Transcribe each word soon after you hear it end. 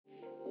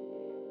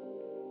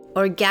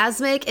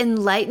Orgasmic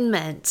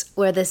enlightenment,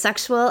 where the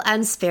sexual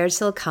and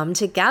spiritual come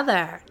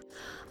together.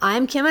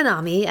 I'm Kim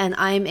Anami, and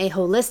I'm a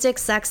holistic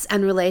sex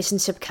and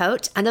relationship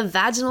coach and a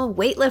vaginal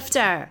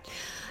weightlifter.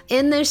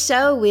 In this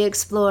show, we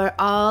explore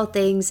all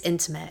things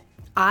intimate.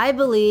 I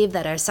believe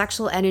that our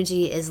sexual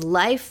energy is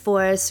life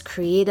force,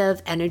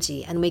 creative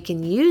energy, and we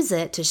can use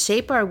it to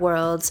shape our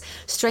worlds,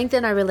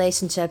 strengthen our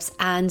relationships,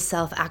 and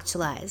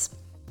self-actualize.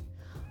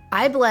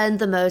 I blend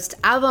the most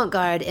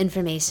avant-garde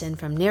information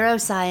from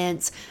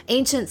neuroscience,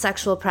 ancient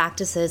sexual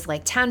practices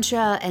like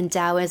Tantra and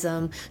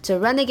Taoism, to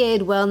renegade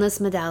wellness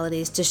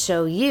modalities to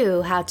show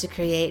you how to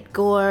create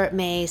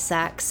gourmet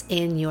sex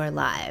in your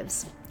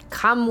lives.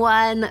 Come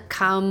one,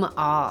 come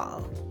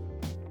all.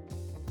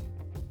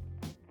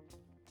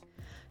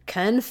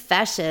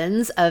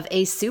 Confessions of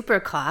a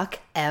Supercock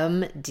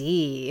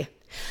MD.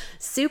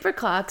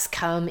 Supercocks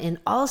come in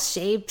all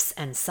shapes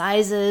and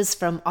sizes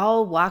from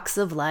all walks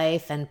of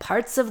life and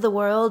parts of the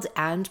world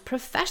and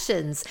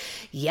professions.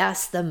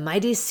 Yes, the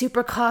mighty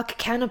supercock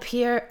can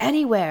appear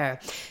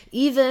anywhere,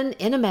 even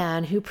in a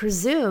man who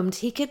presumed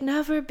he could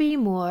never be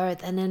more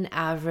than an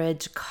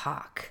average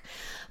cock.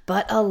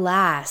 But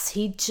alas,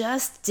 he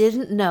just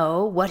didn't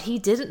know what he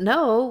didn't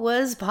know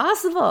was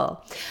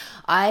possible.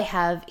 I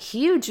have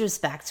huge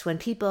respect when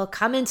people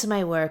come into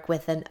my work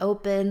with an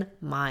open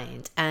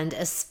mind, and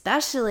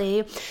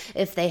especially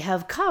if they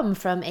have come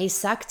from a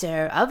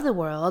sector of the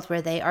world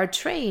where they are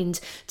trained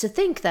to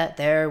think that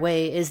their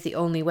way is the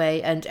only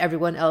way and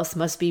everyone else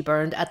must be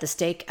burned at the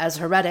stake as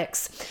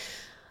heretics.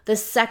 The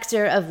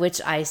sector of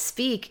which I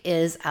speak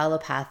is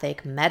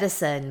allopathic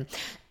medicine.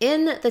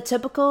 In the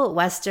typical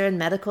Western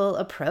medical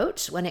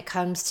approach, when it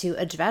comes to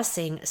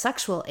addressing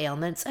sexual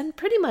ailments, and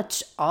pretty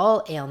much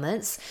all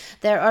ailments,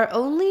 there are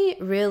only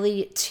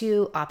really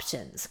two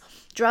options: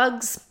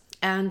 drugs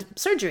and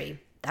surgery.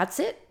 That's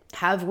it.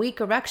 Have weak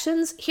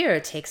erections? Here,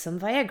 take some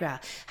Viagra.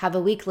 Have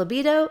a weak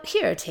libido?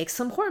 Here, take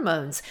some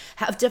hormones.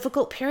 Have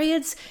difficult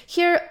periods?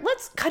 Here,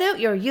 let's cut out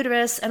your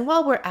uterus, and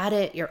while we're at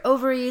it, your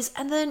ovaries,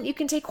 and then you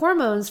can take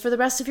hormones for the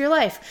rest of your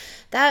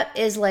life. That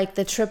is like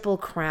the triple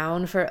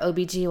crown for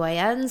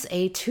OBGYNs,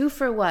 a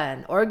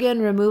 2-for-1,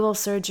 organ removal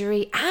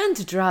surgery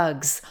and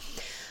drugs.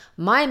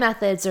 My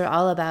methods are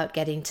all about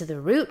getting to the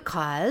root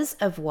cause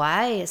of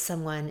why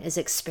someone is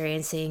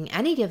experiencing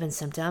any given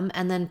symptom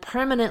and then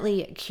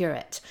permanently cure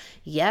it.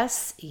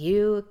 Yes,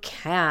 you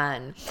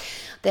can.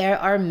 There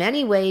are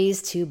many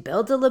ways to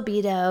build a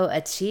libido,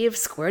 achieve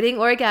squirting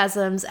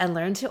orgasms, and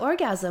learn to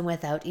orgasm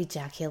without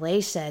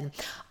ejaculation.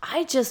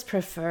 I just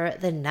prefer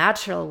the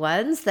natural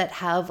ones that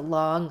have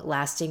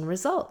long-lasting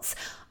results.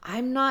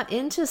 I'm not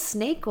into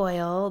snake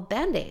oil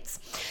band-aids.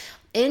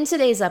 In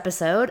today's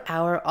episode,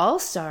 our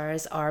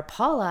all-stars are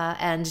Paula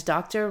and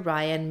Dr.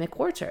 Ryan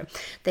McWhorter.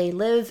 They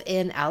live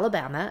in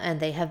Alabama and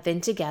they have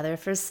been together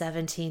for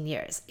 17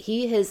 years.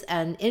 He is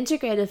an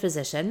integrative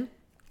physician,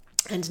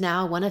 and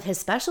now one of his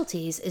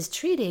specialties is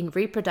treating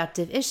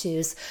reproductive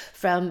issues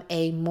from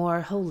a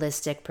more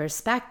holistic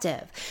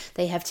perspective.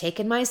 They have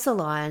taken my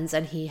salons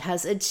and he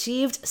has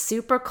achieved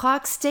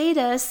supercock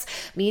status,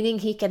 meaning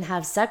he can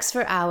have sex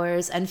for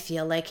hours and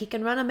feel like he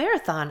can run a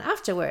marathon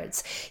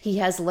afterwards. He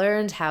has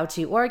learned how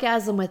to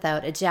orgasm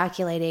without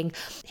ejaculating.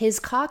 His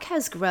cock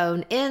has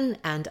grown in,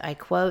 and I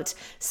quote,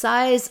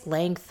 size,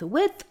 length,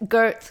 width,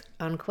 girth,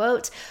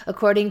 unquote,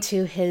 according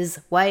to his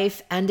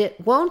wife, and it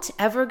won't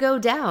ever go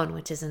down,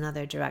 which is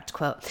another direct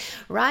quote.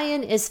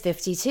 Ryan is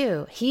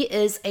 52. He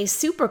is a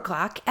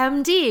supercock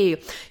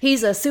MD.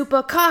 He's a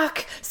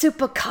supercock,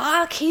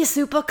 he's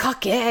super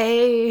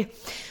cocky.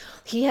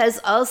 He has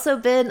also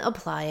been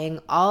applying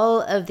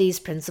all of these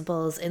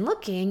principles in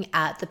looking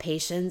at the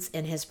patients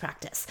in his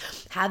practice,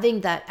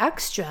 having that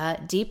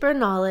extra deeper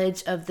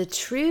knowledge of the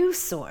true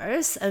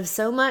source of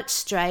so much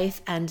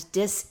strife and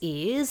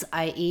dis-ease,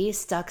 i.e.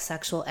 stuck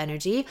sexual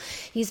energy.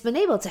 He's been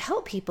able to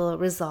help people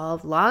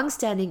resolve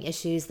long-standing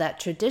issues that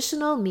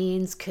traditional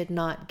means could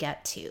not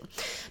get to,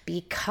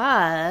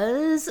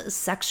 because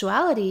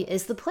sexuality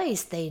is the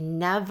place they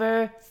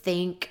never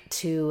think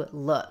to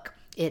look.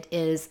 It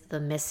is the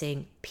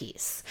missing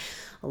piece.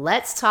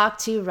 Let's talk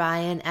to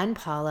Ryan and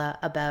Paula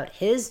about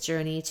his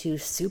journey to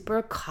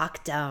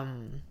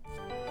supercockdom.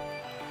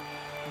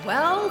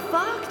 Well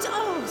fucked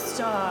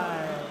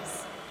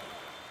all-stars.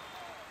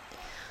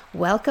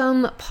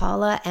 Welcome,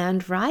 Paula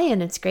and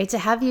Ryan. It's great to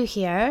have you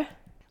here.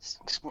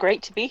 It's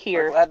great to be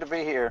here. We're glad to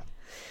be here.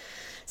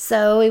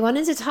 So we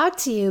wanted to talk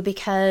to you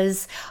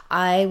because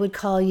I would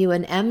call you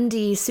an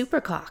MD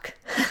supercock,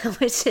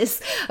 which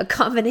is a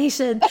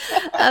combination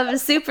of a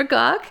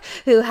supercock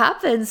who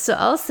happens to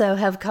also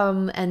have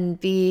come and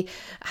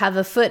have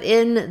a foot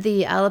in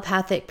the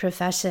allopathic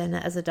profession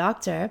as a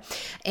doctor.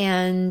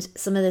 And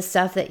some of the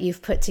stuff that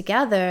you've put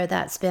together,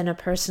 that's been a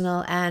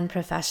personal and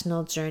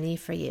professional journey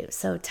for you.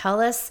 So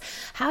tell us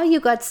how you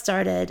got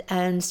started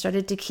and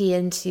started to key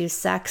into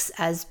sex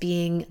as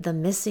being the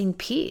missing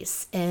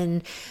piece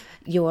in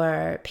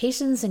your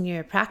patients and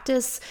your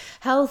practice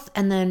health,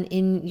 and then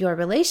in your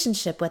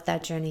relationship, what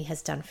that journey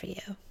has done for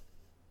you.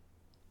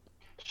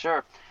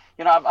 Sure.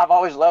 I've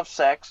always loved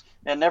sex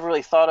and never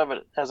really thought of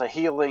it as a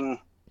healing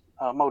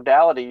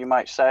modality, you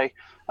might say.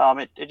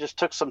 It just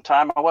took some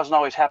time. I wasn't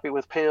always happy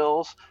with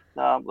pills.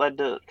 Led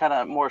to kind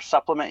of more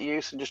supplement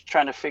use and just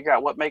trying to figure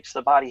out what makes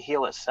the body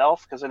heal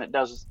itself, because then it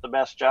does the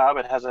best job.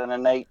 It has an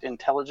innate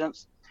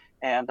intelligence,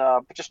 and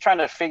just trying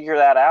to figure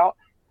that out.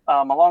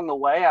 Along the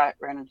way, I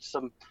ran into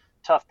some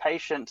tough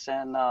patients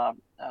and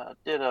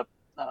did a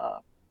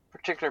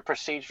particular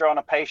procedure on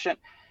a patient,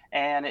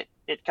 and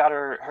it got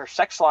her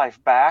sex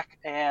life back,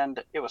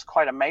 and it was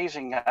quite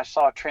amazing. I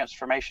saw a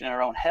transformation in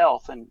her own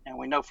health, and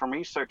we know from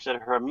research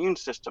that her immune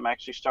system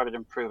actually started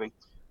improving.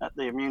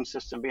 The immune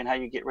system being how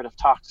you get rid of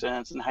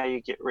toxins and how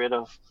you get rid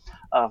of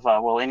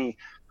any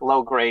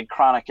low-grade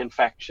chronic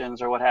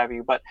infections or what have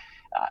you. But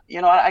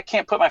I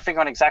can't put my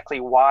finger on exactly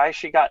why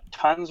she got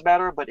tons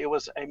better, but it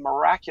was a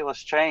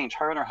miraculous change.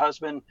 Her and her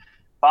husband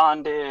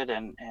bonded,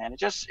 and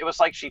it was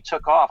like she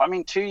took off. I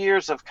mean, 2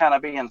 years of kind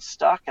of being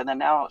stuck, and then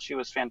now she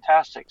was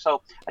fantastic.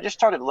 So I just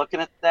started looking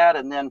at that,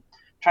 and then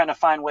trying to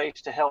find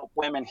ways to help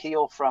women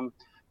heal from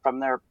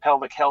their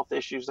pelvic health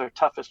issues, their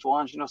toughest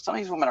ones. Some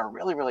of these women are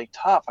really, really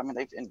tough. I mean,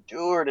 they've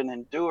endured and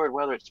endured,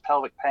 whether it's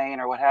pelvic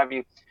pain or what have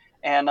you.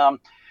 And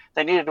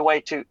they needed a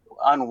way to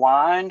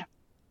unwind.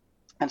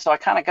 And so I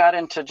kind of got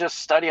into just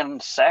studying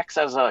sex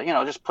as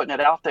just putting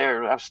it out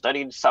there. I've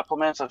studied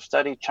supplements. I've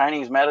studied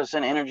Chinese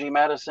medicine, energy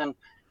medicine.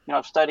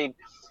 I've studied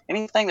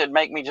anything that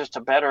make me just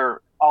a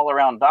better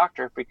all-around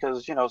doctor,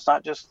 because, it's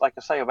not just, like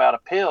I say, about a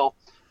pill.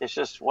 It's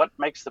just what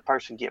makes the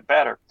person get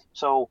better.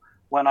 So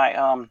when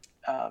I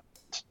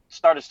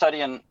started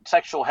studying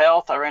sexual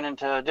health, I ran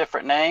into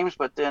different names,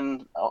 but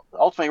then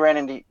ultimately ran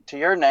into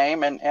your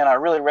name, and I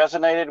really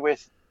resonated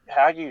with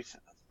how you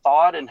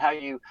thought and how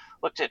you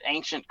looked at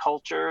ancient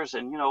cultures.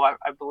 And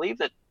I believe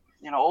that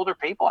older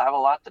people have a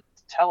lot to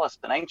tell us,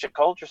 and ancient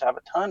cultures have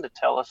a ton to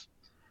tell us.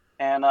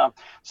 And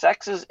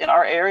sex is in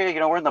our area.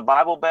 We're in the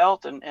Bible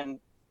Belt, and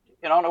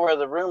I don't know where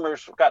the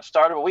rumors got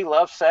started, but we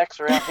love sex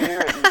around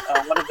here, and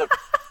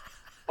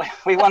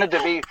we wanted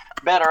to be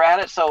better at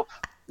it. So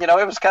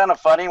it was kind of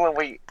funny when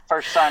we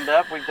first signed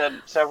up. We've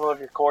done several of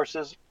your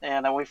courses,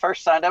 and when we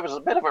first signed up, it was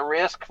a bit of a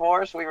risk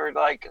for us. We were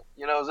like,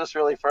 is this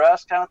really for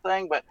us, kind of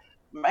thing? But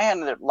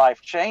man, they're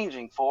life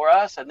changing for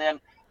us. And then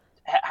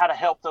how to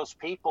help those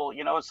people,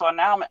 so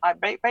now I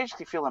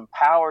basically feel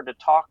empowered to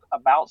talk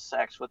about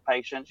sex with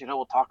patients.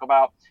 We'll talk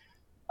about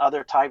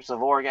other types of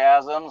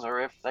orgasms, or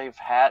if they've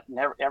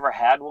never ever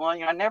had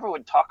one. I never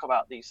would talk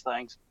about these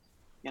things.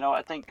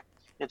 I think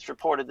it's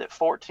reported that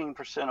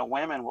 14% of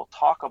women will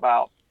talk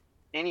about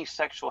any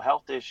sexual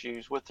health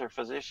issues with their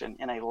physician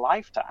in a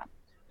lifetime.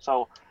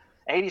 So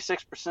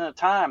 86% of the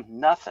time,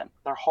 nothing,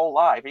 their whole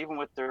life, even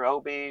with their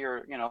OB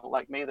or,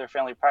 like me, their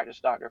family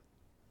practice doctor.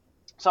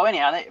 So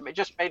anyhow, it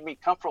just made me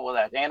comfortable with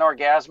that.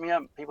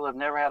 Anorgasmia, people have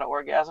never had an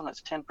orgasm.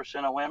 That's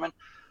 10% of women,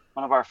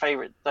 one of our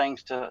favorite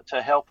things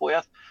to help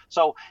with.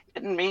 So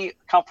getting me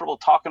comfortable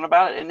talking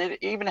about it, and it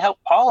even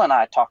helped Paula and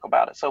I talk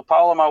about it. So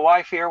Paula, my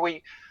wife here,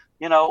 we,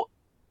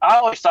 I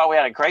always thought we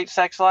had a great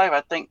sex life. I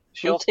think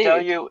she'll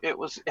tell you it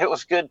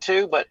was good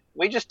too, but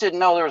we just didn't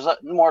know there was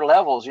more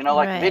levels, like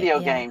right, video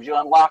games. You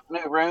unlock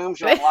new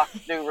rooms,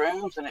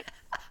 and it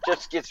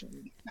just gets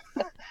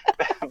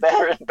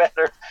better and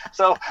better.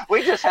 So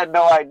we just had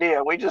no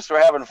idea. We just were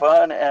having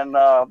fun, and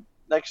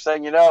next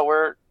thing you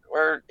know,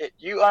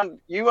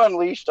 you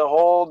unleashed a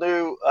whole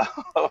new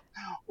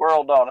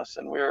world on us,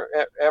 and we're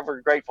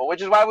ever grateful.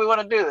 Which is why we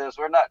want to do this.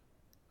 We're not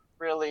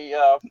really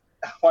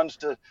ones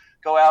to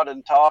go out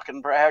and talk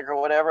and brag or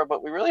whatever,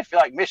 but we really feel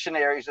like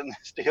missionaries in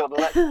this deal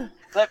to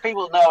let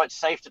people know it's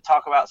safe to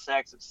talk about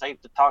sex. It's safe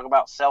to talk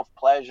about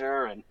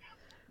self-pleasure, and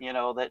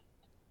that,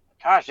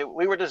 gosh,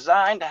 we were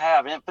designed to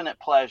have infinite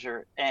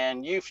pleasure,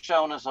 and you've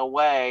shown us a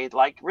way,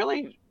 like,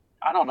 really,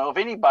 I don't know if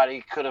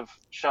anybody could have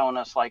shown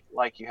us like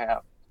you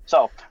have.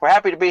 So we're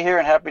happy to be here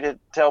and happy to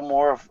tell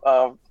more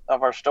of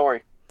our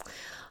story.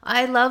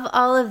 I love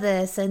all of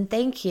this, and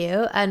thank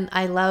you. And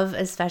I love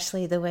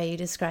especially the way you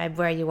describe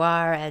where you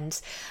are and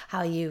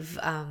how you've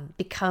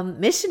become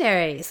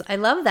missionaries. I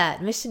love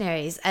that,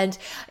 missionaries. And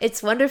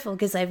it's wonderful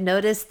because I've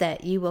noticed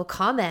that you will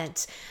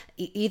comment,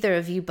 either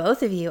of you,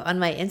 both of you, on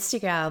my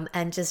Instagram,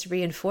 and just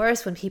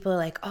reinforce when people are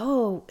like,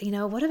 oh,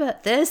 what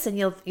about this? And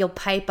you'll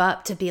pipe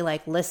up to be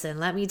like, listen,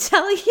 let me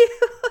tell you.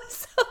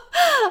 So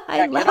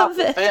I love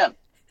it. Right.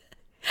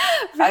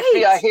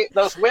 I hate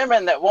those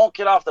women that won't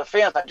get off the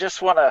fence. I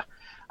just want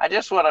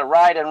to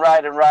write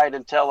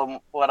and tell them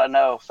what I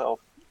know. So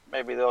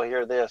maybe they'll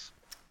hear this.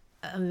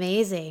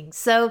 Amazing.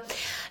 So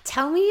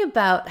tell me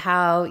about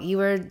how you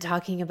were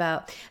talking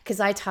about,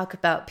 because I talk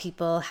about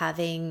people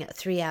having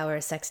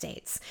 3-hour sex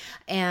dates,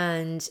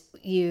 and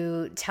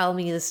you tell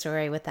me the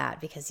story with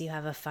that because you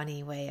have a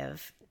funny way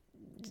of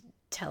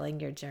telling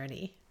your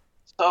journey.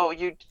 So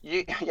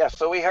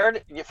so we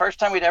heard the first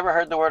time we'd ever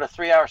heard the word a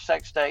 3-hour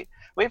sex date.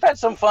 We've had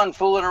some fun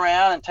fooling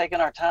around and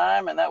taking our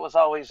time, and that was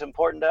always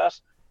important to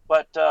us.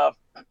 But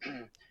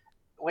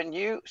when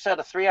you said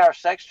a 3-hour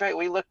sex date,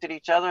 we looked at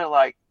each other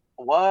like,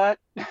 what?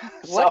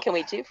 What can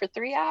we do for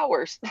 3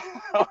 hours?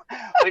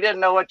 We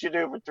didn't know what you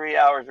do for 3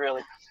 hours,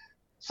 really.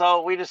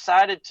 So we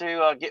decided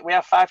to we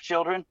have 5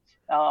 children,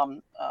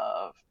 um,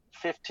 uh,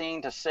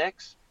 15 to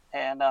 6.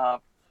 And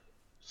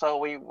so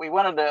we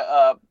wanted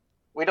to,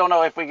 we don't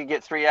know if we could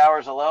get 3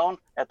 hours alone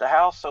at the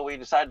house. So we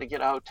decided to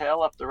get a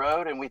hotel up the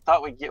road, and we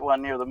thought we'd get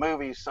one near the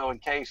movies. So in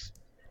case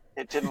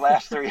it didn't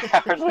last 3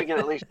 hours, we could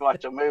at least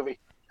watch a movie.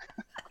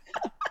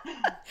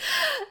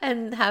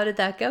 And how did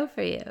that go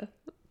for you?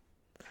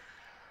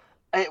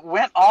 It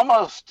went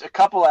almost a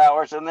couple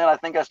hours, and then I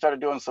think I started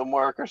doing some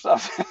work or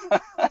something.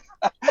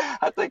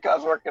 I think I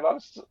was working on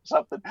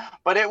something,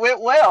 but it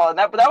went well, and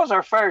that was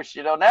our first.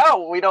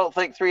 Now we don't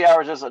think 3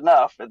 hours is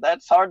enough, and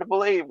that's hard to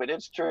believe, but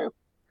it's true.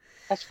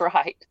 That's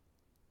right.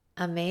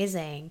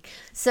 Amazing.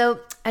 So,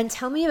 and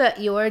tell me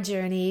about your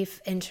journey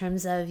in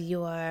terms of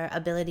your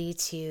ability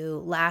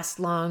to last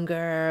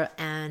longer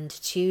and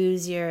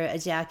choose your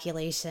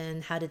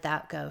ejaculation. How did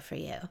that go for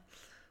you?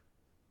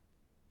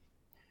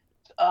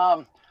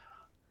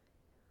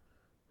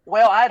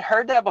 Well, I'd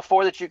heard that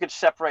before, that you could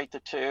separate the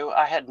two.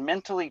 I had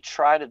mentally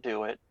tried to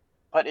do it,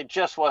 but it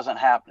just wasn't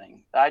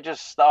happening. I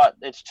just thought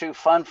it's too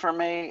fun for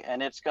me,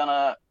 and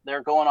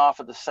they're going off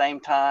at the same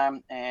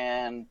time,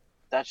 and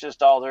that's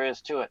just all there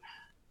is to it.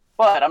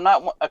 But I'm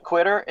not a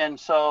quitter, and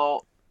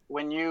so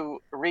when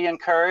you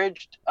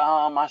re-encouraged,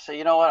 I said,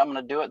 you know what, I'm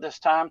going to do it this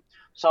time.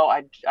 So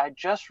I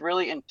just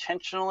really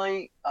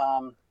intentionally,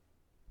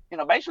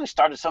 basically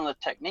started some of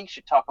the techniques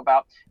you talk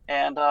about,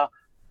 and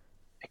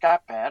it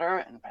got better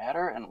and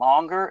better and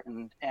longer,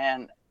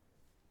 and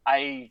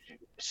I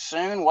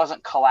soon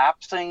wasn't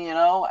collapsing,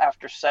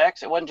 after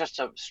sex. It wasn't just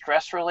a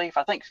stress relief.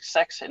 I think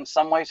sex in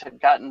some ways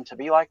had gotten to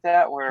be like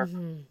that, where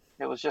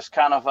it was just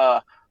kind of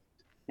a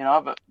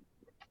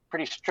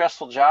pretty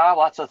stressful job,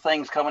 lots of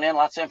things coming in,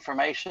 lots of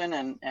information,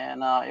 and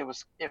it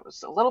was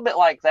a little bit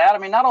like that. I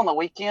mean, not on the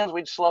weekends,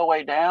 we'd slow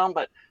way down,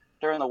 but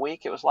during the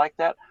week it was like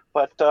that.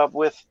 But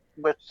with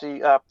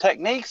the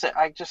techniques,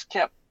 I just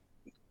kept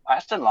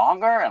lasting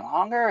longer and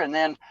longer. And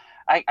then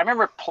I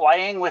remember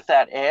playing with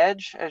that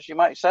edge, as you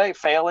might say,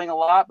 failing a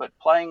lot, but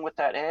playing with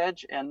that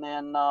edge. And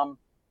then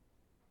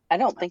I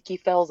don't think he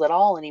fails at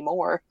all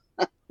anymore.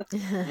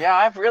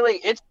 yeah,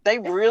 they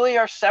really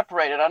are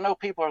separated. I know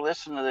people are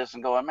listening to this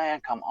and going, man,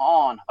 come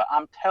on. But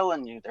I'm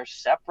telling you, they're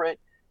separate.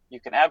 You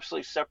can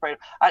absolutely separate.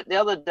 The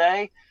other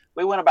day,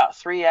 we went about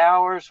 3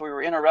 hours. We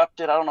were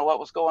interrupted. I don't know what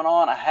was going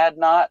on. I had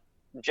not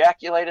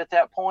ejaculated at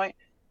that point.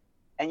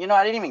 And,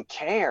 I didn't even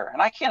care.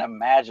 And I can't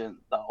imagine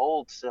the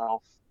old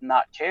self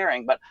not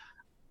caring, but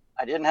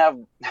I didn't have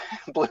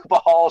blue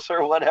balls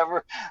or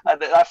whatever.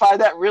 I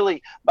find that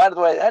really, by the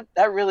way,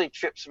 that really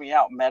trips me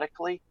out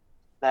medically,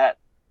 that,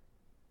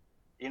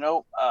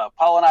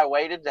 Paul and I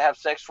waited to have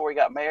sex before we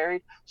got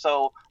married.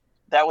 So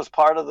that was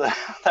part of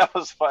that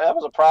was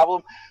a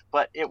problem,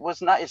 but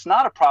it's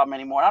not a problem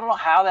anymore. I don't know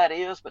how that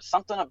is, but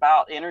something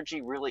about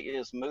energy really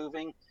is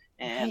moving.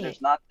 And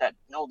there's not that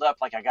build up,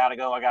 like I gotta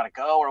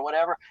go or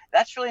whatever.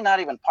 That's really not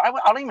even, I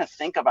don't even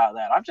think about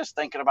that. I'm just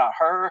thinking about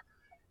her.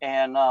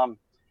 And,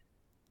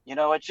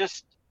 it's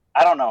just,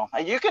 I don't know.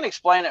 You can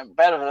explain it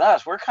better than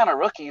us. We're kind of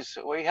rookies.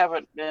 We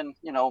haven't been,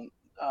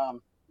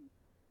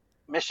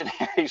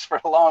 missionaries for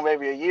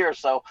maybe a year or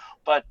so.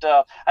 But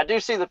I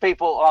do see the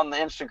people on the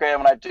Instagram,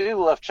 and I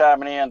do love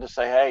chiming in to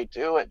say, hey,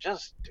 do it.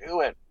 Just do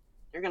it.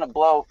 You're going to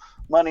blow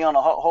money on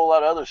a whole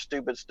lot of other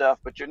stupid stuff,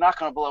 but you're not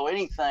going to blow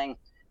anything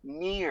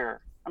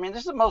near. I mean, this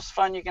is the most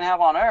fun you can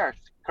have on earth.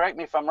 Correct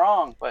me if I'm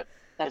wrong, but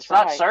it's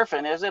not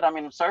surfing, is it? I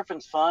mean,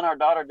 surfing's fun. Our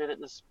daughter did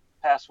it this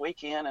past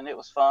weekend, and it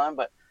was fun,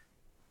 but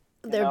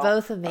they're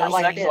both amazing,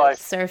 like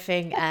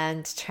surfing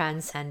and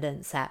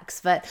transcendent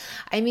sex. But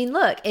I mean,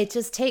 look, it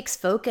just takes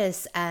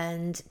focus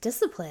and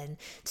discipline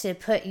to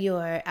put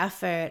your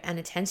effort and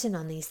attention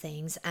on these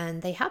things,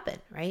 and they happen,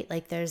 right?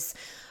 Like there's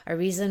a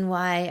reason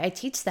why I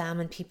teach them,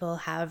 and people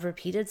have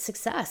repeated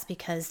success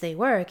because they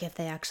work if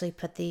they actually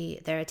put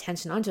their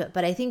attention onto it.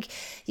 But I think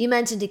you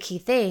mentioned a key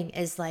thing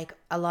is, like,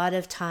 a lot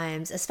of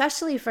times,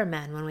 especially for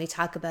men, when we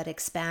talk about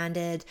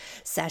expanded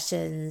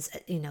sessions,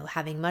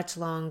 having much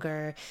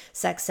longer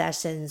sex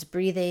sessions,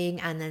 breathing,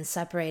 and then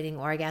separating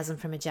orgasm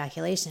from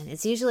ejaculation,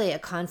 it's usually a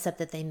concept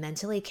that they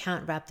mentally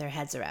can't wrap their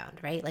heads around,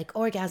 right? Like,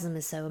 orgasm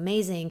is so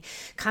amazing,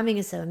 coming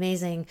is so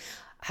amazing.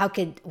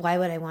 Why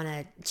would I want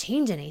to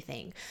change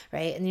anything,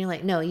 right? And you're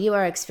like, no, you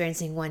are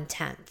experiencing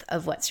 1/10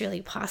 of what's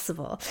really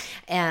possible.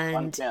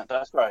 And 1/10,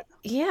 that's right.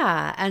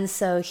 Yeah. And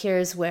so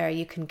here's where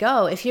you can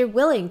go if you're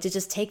willing to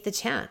just take the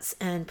chance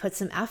and put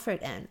some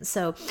effort in.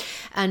 So,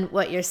 and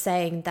what you're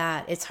saying,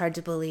 that it's hard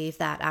to believe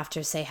that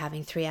after, say,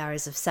 having 3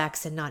 hours of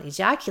sex and not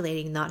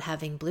ejaculating, not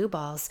having blue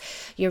balls,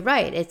 you're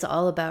right. It's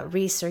all about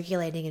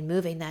recirculating and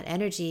moving that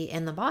energy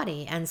in the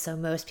body. And so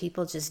most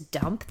people just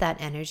dump that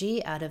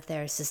energy out of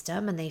their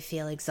system, and they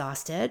feel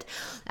exhausted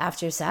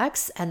after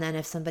sex. And then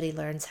if somebody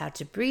learns how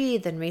to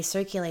breathe and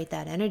recirculate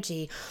that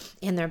energy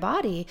in their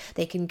body,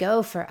 they can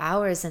go for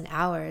hours and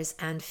hours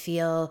and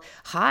feel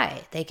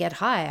high. They get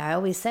high. I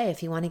always say,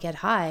 if you want to get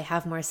high,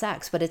 have more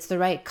sex, but it's the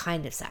right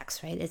kind of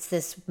sex, right? It's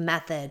this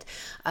method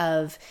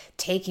of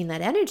taking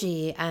that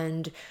energy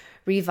and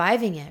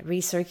reviving it,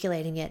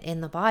 recirculating it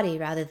in the body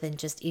rather than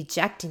just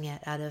ejecting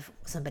it out of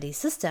somebody's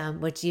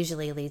system, which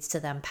usually leads to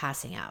them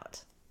passing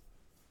out.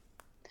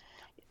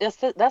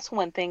 That's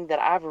one thing that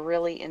I've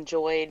really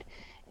enjoyed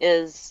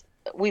is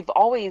we've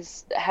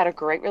always had a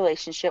great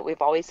relationship.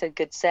 We've always had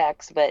good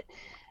sex, but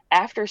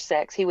after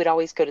sex, he would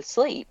always go to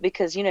sleep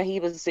because, he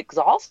was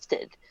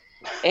exhausted.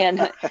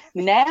 And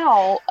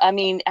now, I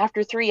mean,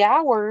 after 3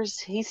 hours,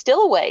 he's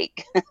still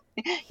awake.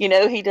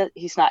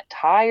 He's not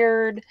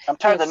tired. I'm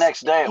tired the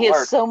next day at work. He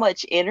has so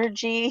much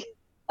energy.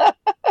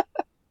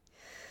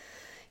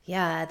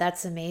 Yeah,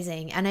 that's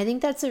amazing. And I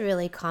think that's a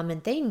really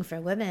common thing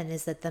for women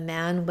is that the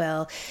man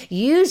will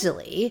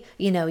usually,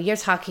 you're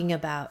talking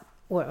about,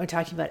 we're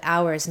talking about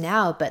hours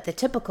now, but the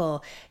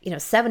typical,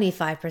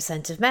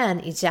 75% of men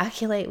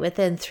ejaculate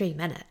within 3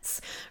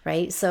 minutes,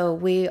 right? So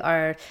we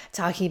are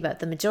talking about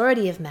the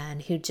majority of men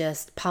who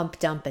just pump,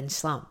 dump, and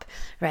slump,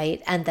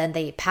 right? And then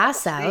they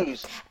pass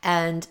out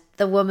and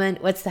the woman,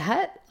 what's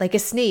that? Like a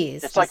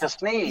sneeze. It's like a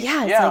sneeze.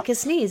 Yeah, it's like a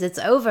sneeze. It's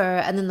over.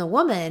 And then the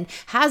woman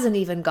hasn't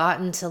even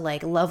gotten to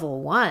like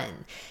level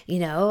 1,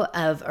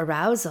 of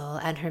arousal,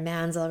 and her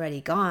man's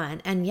already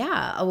gone. And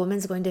yeah, a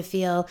woman's going to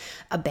feel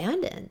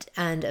abandoned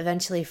and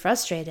eventually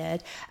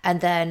frustrated, and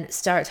then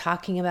start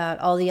talking about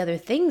all the other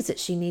things that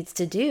she needs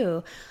to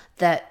do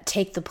that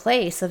take the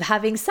place of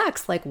having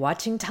sex, like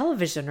watching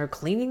television or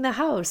cleaning the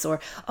house, or,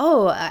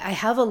 oh, I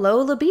have a low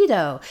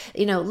libido.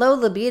 Low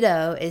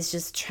libido is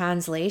just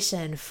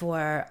translation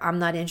for I'm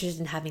not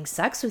interested in having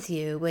sex with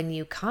you when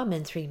you come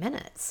in 3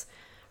 minutes.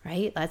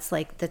 Right? That's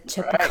like the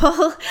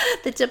typical,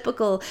 the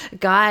typical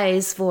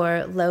guys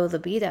for low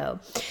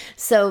libido.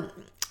 So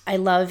I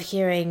love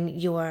hearing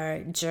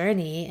your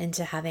journey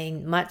into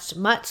having much,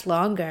 much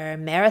longer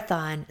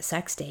marathon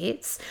sex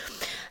dates.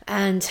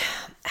 And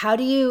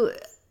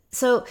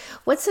so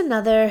what's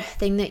another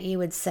thing that you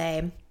would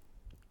say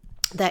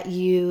that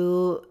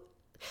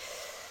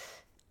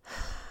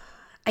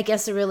I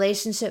guess a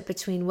relationship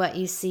between what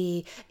you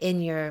see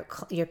in your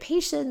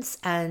patients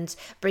and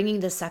bringing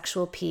the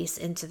sexual piece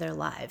into their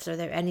lives? Are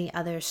there any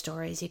other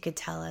stories you could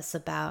tell us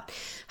about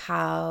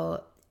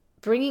how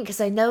because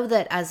I know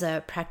that as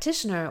a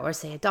practitioner or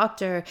say a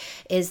doctor,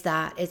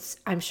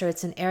 I'm sure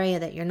it's an area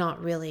that you're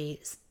not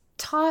really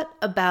taught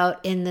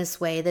about in this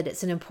way, that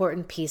it's an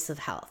important piece of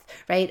health,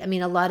 right? I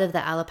mean, a lot of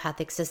the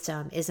allopathic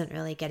system isn't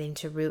really getting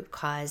to root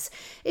cause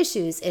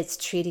issues. It's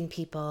treating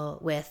people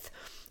with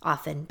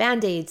often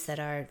band-aids that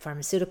are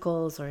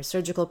pharmaceuticals or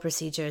surgical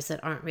procedures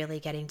that aren't really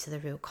getting to the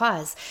root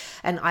cause.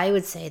 And I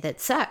would say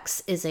that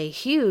sex is a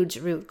huge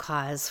root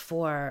cause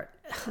for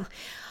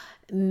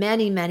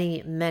many,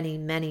 many, many,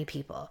 many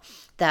people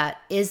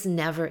that is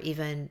never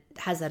even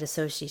has that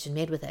association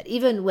made with it.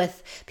 Even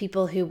with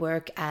people who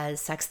work as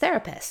sex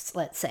therapists,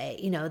 let's say,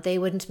 they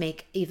wouldn't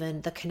make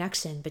even the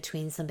connection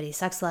between somebody's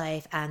sex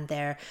life and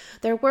their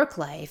work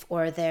life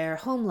or their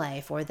home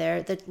life or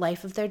the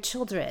life of their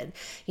children,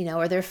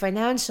 or their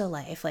financial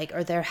life,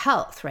 or their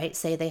health, right?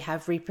 Say they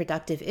have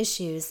reproductive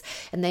issues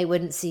and they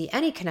wouldn't see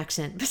any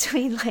connection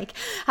between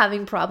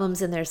having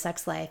problems in their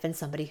sex life and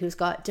somebody who's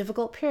got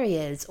difficult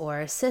periods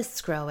or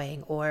cysts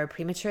growing or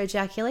premature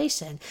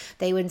ejaculation.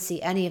 They wouldn't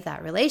see any of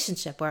that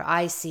relationship, where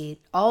I see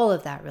all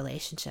of that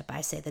relationship.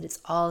 I say that it's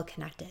all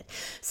connected.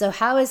 So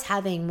how has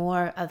having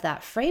more of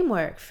that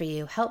framework for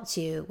you helped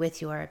you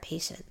with your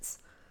patients?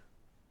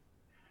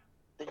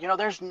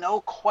 There's no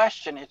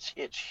question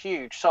it's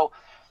huge. So,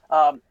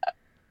 and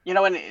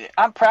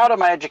I'm proud of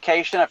my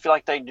education. I feel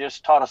like they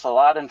just taught us a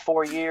lot in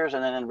 4 years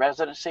and then in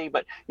residency.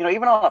 But,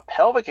 even on a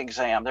pelvic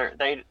exam,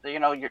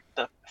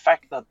 the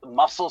fact that the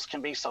muscles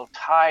can be so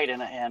tight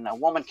and a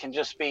woman can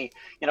just be,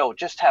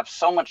 just have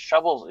so much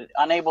trouble,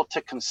 unable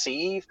to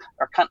conceive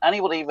or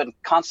unable to even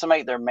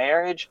consummate their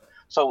marriage.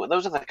 So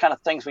those are the kind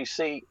of things we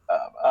see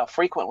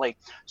frequently.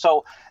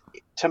 So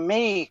to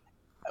me,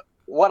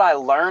 what I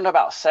learned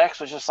about sex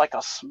was just like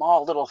a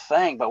small little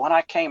thing. But when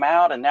I came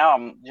out and now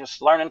I'm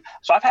just learning,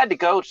 so I've had to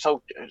go.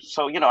 So,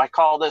 I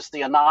call this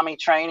the Anami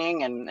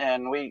training,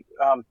 and we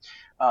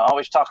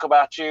always talk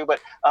about you,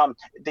 but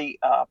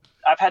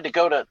I've had to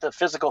go to the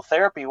physical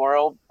therapy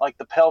world, like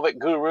the Pelvic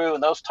Guru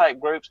and those type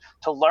groups,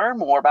 to learn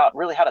more about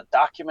really how to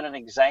document an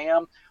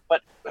exam.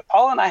 But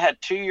Paula and I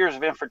had 2 years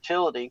of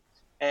infertility,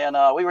 and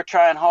we were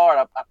trying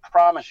hard, I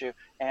promise you,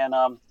 and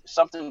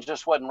something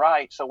just wasn't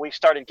right. So we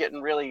started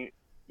getting really,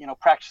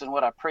 practicing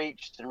what I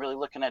preached and really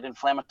looking at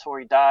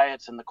inflammatory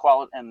diets and the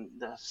quality and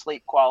the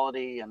sleep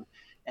quality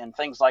and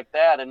things like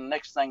that. And the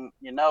next thing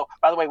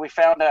by the way, we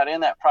found out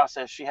in that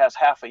process she has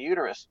half a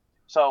uterus.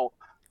 So,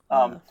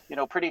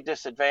 pretty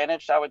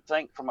disadvantaged, I would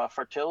think, from a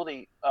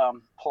fertility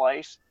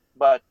place.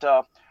 But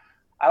I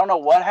don't know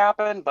what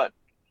happened, but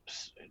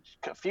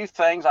a few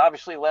things,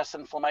 obviously less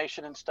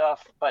inflammation and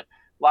stuff, but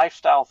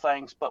lifestyle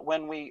things. But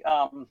when we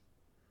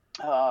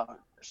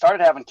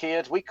started having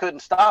kids, we couldn't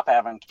stop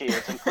having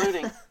kids,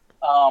 including,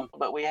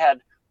 but we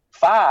had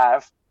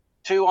 5,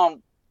 2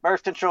 on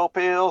birth control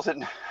pills.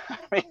 And I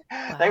mean,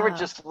 they were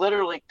just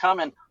literally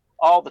coming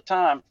all the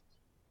time.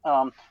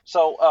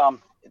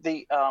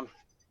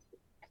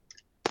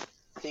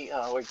 We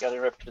got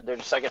interrupted there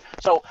just a second.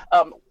 So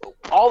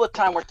all the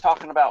time we're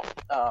talking about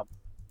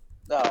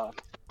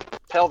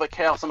pelvic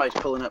health. Somebody's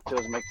pulling up to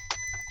us.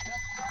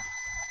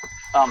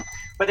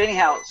 But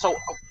anyhow, so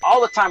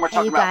all the time we're Hey,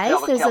 talking you about guys,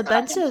 pelvic there's a health.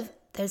 bunch of,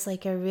 there's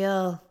like a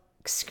real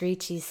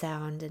screechy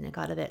sound and it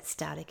got a bit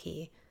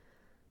staticky.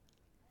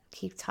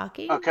 Keep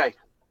talking. Okay.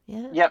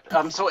 Yeah. Yep.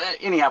 Okay. So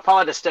anyhow, Paul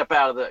had to step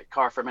out of the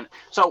car for a minute.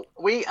 So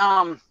we're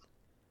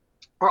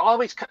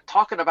always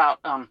talking about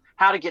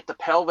how to get the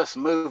pelvis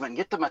moving,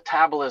 get the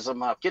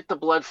metabolism up, get the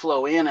blood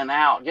flow in and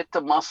out, get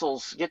the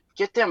muscles,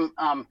 get them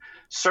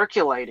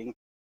circulating.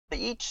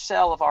 Each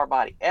cell of our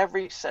body,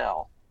 every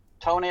cell,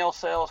 toenail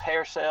cells,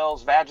 hair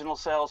cells, vaginal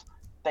cells,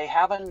 they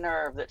have a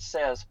nerve that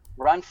says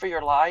run for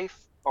your life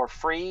or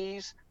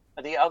freeze.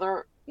 The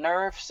other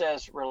nerve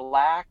says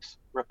relax,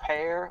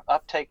 repair,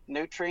 uptake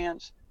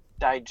nutrients,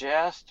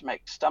 digest,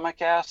 make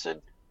stomach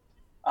acid,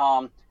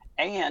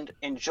 and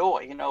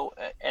enjoy,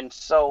 and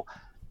so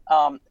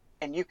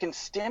and you can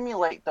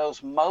stimulate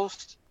those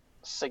most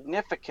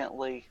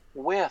significantly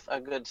with a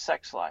good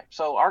sex life.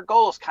 So our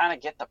goal is kind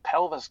of get the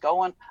pelvis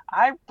going.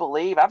 I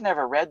believe, I've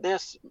never read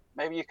this,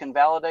 maybe you can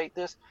validate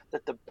this,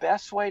 that the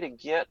best way to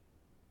get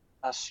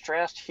a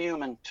stressed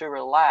human to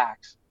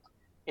relax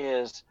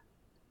is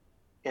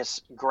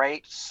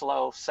great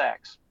slow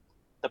sex.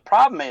 The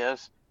problem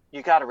is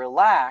you got to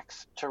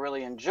relax to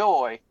really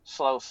enjoy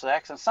slow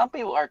sex, and some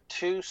people are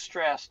too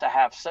stressed to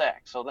have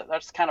sex. So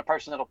that's the kind of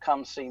person that'll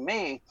come see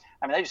me.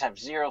 I mean, they just have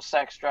zero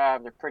sex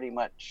drive. They're pretty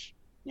much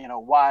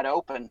wide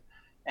open,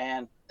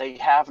 and they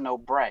have no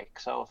brake.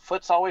 So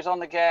foot's always on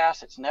the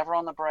gas, it's never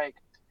on the brake.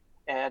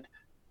 And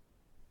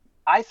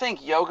I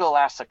think yoga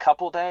lasts a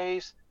couple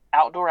days,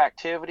 outdoor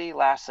activity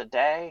lasts a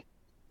day.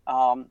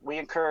 We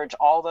encourage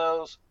all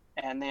those.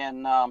 And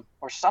then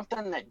or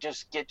something that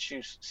just gets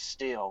you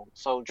still.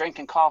 So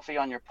drinking coffee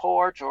on your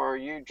porch, or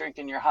you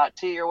drinking your hot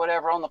tea or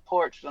whatever on the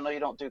porch. I know you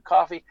don't do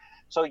coffee.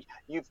 So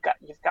you've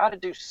got to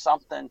do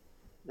something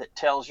that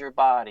tells your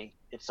body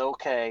it's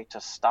okay to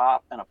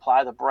stop and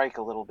apply the brake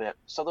a little bit,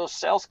 so those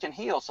cells can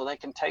heal, so they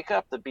can take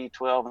up the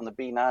B12 and the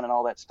B9 and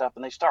all that stuff,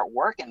 and they start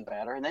working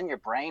better. And then your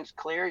brain's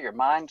clear, your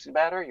mind's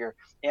better, your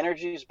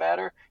energy's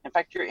better. In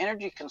fact, your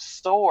energy can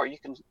soar. You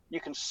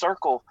can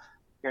circle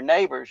your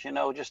neighbors,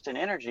 just in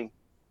energy.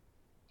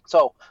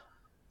 So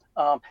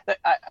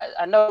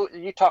I know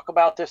you talk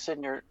about this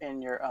in your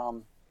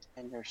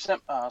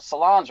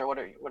salons, or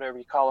whatever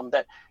you call them,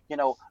 that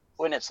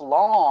when it's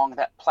long,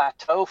 that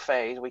plateau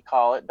phase, we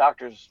call it,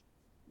 doctors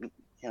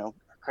are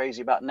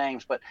crazy about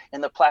names, but in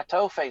the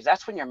plateau phase,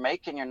 that's when you're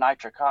making your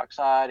nitric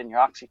oxide and your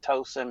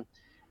oxytocin,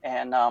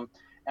 and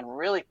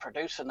really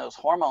producing those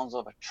hormones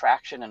of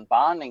attraction and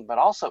bonding, but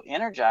also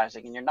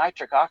energizing. And your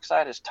nitric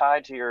oxide is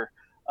tied to your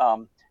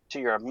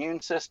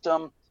immune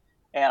system.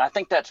 And I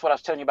think that's what I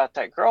was telling you about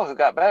that girl who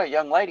got better,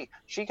 young lady.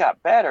 She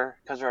got better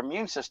because her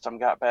immune system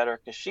got better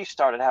because she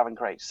started having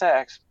great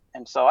sex.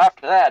 And so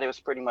after that, it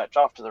was pretty much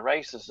off to the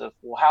races of,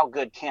 well, how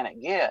good can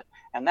it get?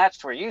 And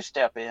that's where you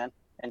step in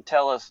and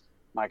tell us,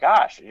 my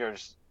gosh,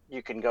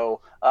 you can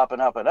go up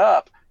and up and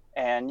up,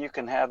 and you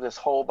can have this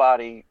whole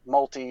body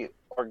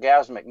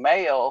multi-orgasmic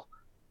male.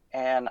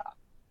 And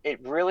it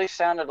really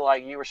sounded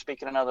like you were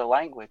speaking another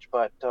language,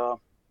 but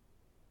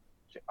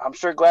I'm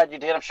sure glad you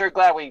did. I'm sure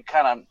glad we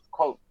kind of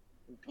quote,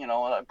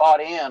 bought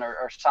in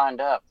or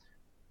signed up.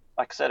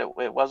 Like I said, it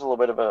was a little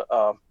bit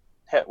of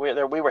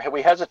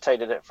we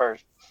hesitated at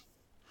first.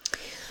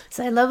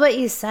 So I love what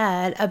you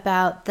said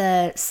about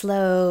the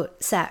slow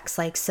sex.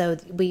 Like, so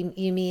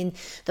you mean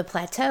the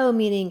plateau,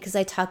 meaning, because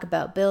I talk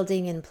about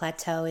building and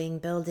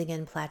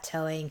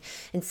plateauing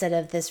instead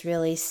of this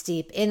really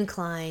steep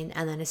incline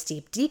and then a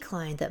steep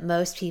decline that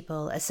most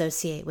people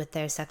associate with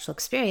their sexual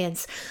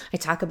experience. I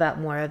talk about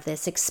more of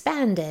this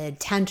expanded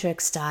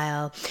tantric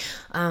style,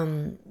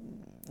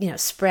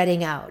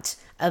 spreading out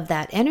of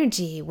that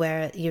energy,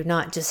 where you're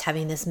not just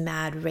having this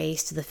mad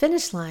race to the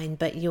finish line,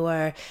 but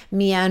you're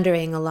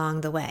meandering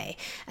along the way.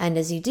 And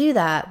as you do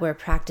that, we're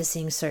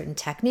practicing certain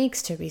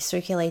techniques to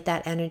recirculate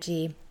that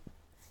energy.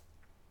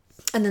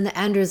 And then the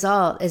end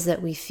result is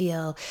that we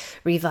feel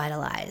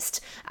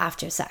revitalized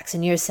after sex.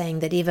 And you're saying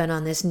that even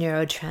on this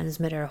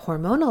neurotransmitter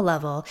hormonal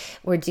level,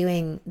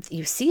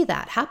 you see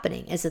that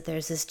happening, is that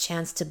there's this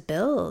chance to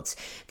build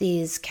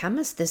this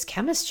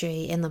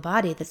chemistry in the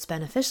body that's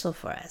beneficial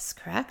for us,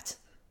 correct?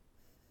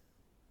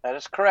 That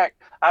is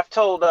correct. I've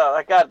told,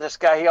 I got this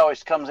guy, he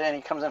always comes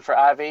in for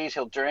IVs,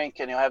 he'll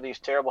drink and he'll have these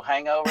terrible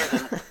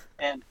hangovers.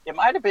 And it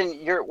might have been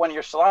one of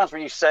your salons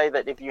where you say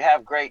that if you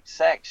have great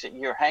sex,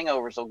 your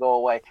hangovers will go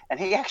away. And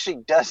he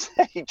actually does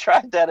that. He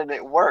tried that and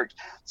it worked.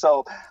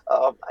 So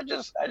I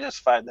just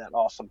find that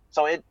awesome.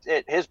 So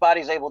his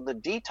body's able to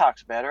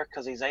detox better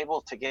because he's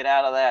able to get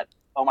out of that,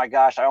 oh my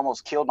gosh, I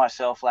almost killed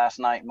myself last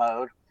night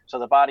mode. So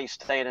the body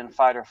stayed in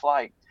fight or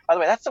flight. By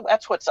the way,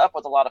 that's what's up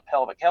with a lot of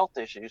pelvic health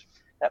issues.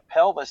 That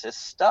pelvis is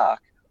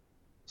stuck,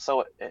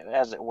 so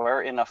as it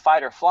were, in a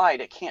fight or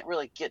flight. It can't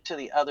really get to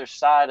the other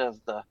side of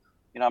the,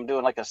 I'm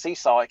doing like a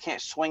seesaw. It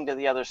can't swing to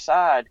the other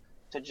side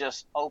to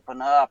just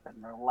open up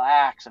and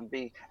relax and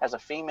be, as a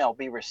female,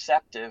 be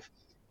receptive.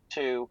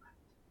 to,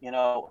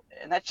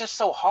 and that's just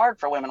so hard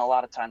for women a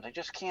lot of times. They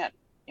just can't,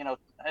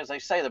 as they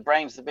say, the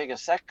brain's the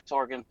biggest sex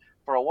organ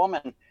for a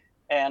woman,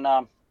 and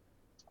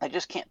they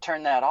just can't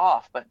turn that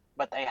off.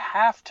 But they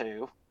have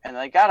to, and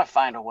they got to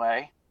find a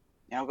way,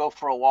 go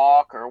for a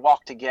walk or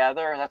walk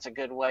together. That's a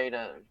good way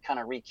to kind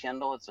of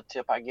rekindle. It's a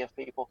tip I give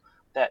people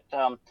that,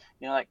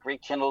 like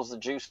rekindles the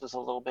juices a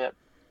little bit.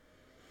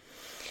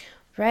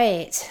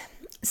 Right.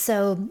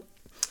 So,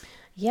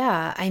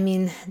 yeah, I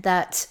mean,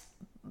 that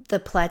the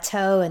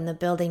plateau and the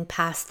building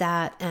past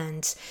that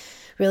and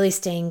really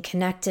staying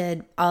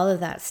connected, all of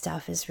that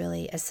stuff is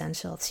really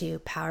essential to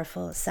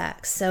powerful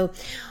sex. So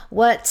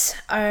what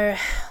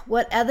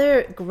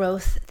other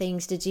growth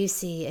things did you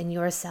see in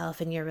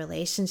yourself and your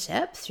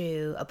relationship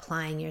through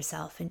applying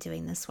yourself and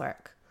doing this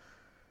work?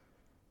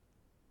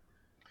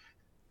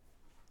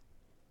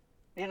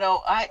 One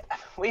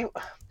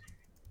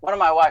of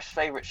my wife's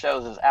favorite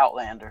shows is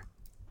Outlander,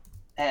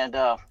 and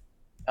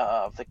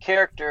the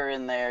character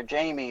in there,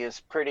 Jamie,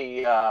 is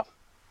pretty, I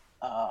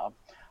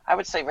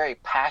would say, very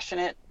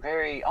passionate,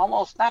 very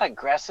almost not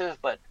aggressive,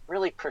 but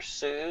really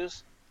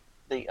pursues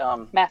the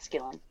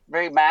masculine,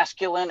 very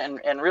masculine,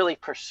 and really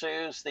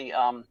pursues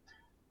the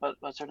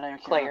what's her name?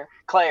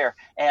 Claire.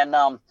 And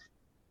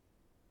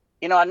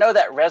I know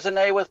that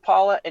resonated with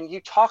Paula, and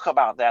you talk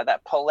about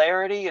that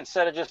polarity,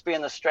 instead of just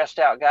being the stressed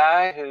out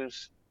guy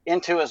who's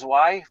into his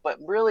wife, but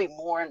really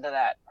more into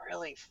that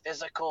really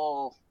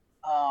physical,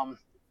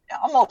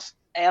 almost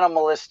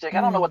animalistic.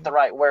 I don't know what the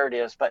right word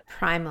is, but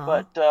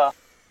primal.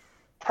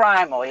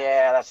 Primal,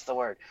 yeah, that's the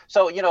word.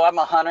 So, I'm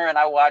a hunter, and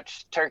I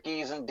watch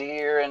turkeys and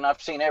deer, and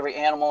I've seen every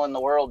animal in the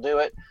world do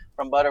it,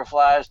 from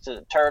butterflies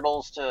to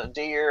turtles to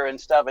deer and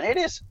stuff. And it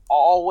is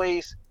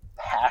always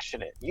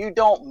passionate. You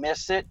don't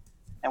miss it.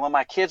 And when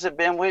my kids have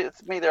been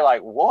with me, they're like,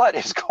 what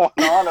is going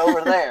on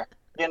over there?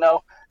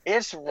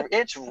 It's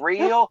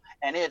real,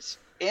 and it's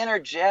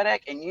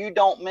energetic, and you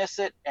don't miss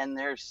it. And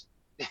there's,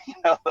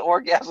 the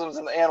orgasms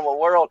in the animal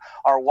world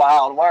are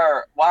wild.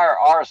 Why are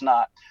ours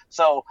not?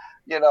 So,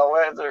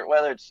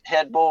 whether it's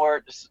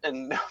headboards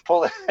and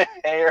pulling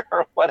hair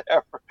or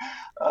whatever,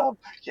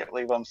 can't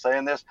believe I'm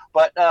saying this,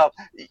 but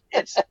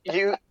it's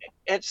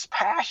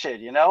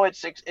passion.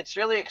 It's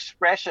really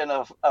expression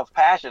of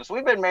passion. So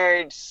we've been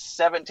married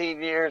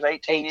 17 years,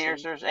 18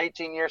 years.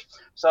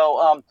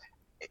 So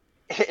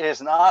it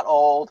is not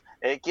old.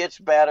 It gets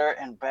better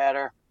and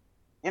better.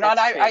 And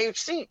I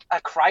see a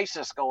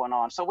crisis going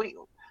on. So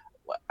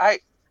I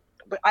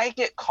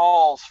get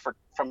calls from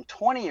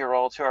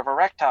 20-year-olds who have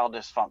erectile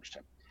dysfunction.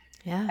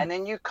 Yeah. And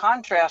then you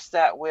contrast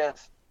that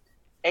with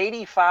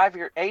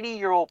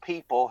 80-year-old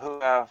people who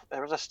have,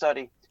 there was a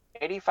study,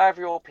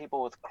 85-year-old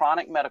people with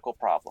chronic medical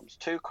problems,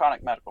 2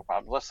 chronic medical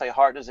problems, let's say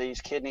heart disease,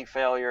 kidney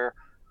failure,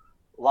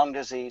 lung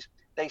disease,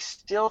 they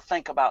still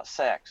think about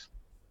sex.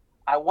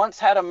 I once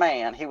had a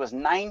man, he was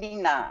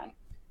 99.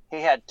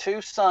 He had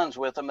 2 sons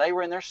with him. They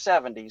were in their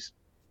 70s.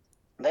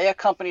 They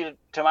accompanied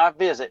to my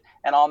visit,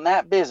 and on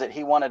that visit,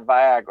 he wanted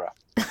Viagra.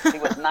 He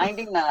was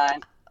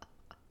 99.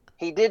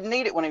 He didn't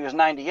need it when he was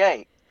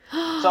 98.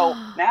 So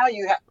now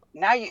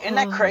isn't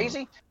that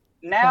crazy?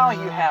 Now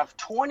you have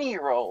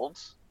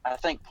 20-year-olds. I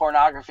think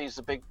pornography is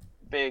a big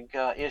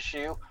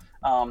issue,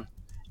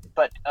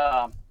 but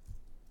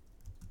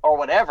or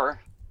whatever.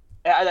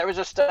 There was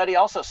a study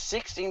also,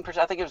 16%.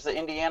 I think it was the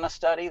Indiana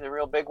study, the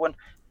real big one.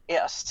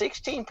 Yeah,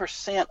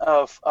 16%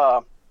 of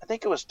I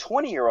think it was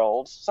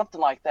 20-year-olds, something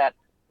like that,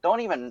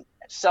 don't even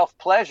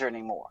self-pleasure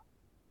anymore.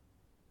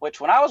 Which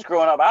when I was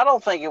growing up, I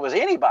don't think it was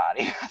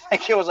anybody. I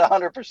think it was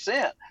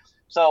 100%.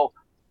 So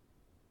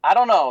I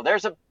don't know.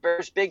 There's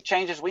big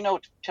changes. We know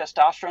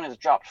testosterone has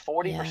dropped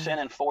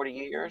 40% in 40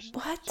 years.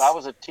 What? So I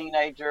was a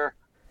teenager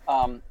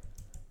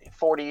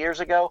 40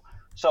 years ago.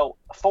 So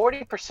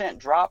 40%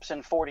 drops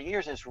in 40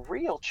 years is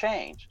real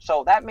change.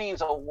 So that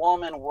means a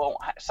woman won't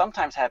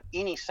sometimes have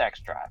any sex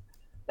drive.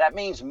 That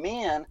means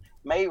men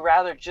may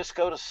rather just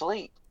go to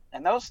sleep.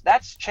 And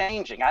that's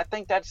changing. I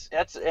think that's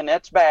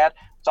bad.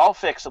 It's all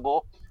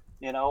fixable.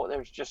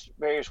 There's just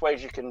various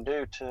ways you can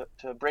do to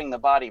bring the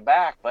body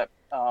back, but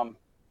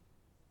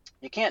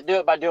you can't do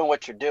it by doing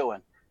what you're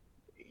doing.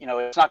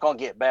 It's not going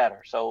to get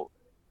better. So,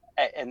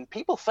 and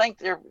people think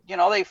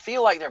they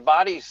feel like their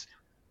bodies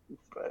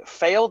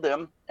failed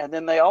them, and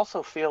then they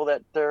also feel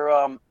that they're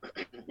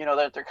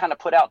that they're kind of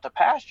put out to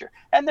pasture.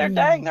 And they're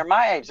they're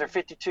my age. They're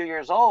 52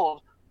 years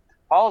old.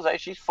 Paula's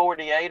age, she's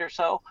 48 or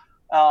so.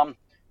 How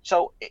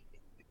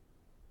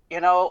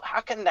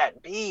can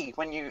that be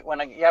when you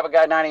have a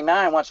guy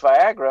 99 wants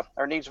Viagra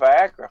or needs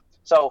Viagra?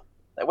 So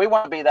we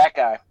want to be that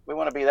guy. We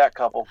want to be that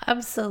couple.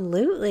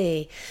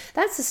 Absolutely.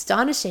 That's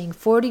astonishing.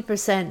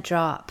 40%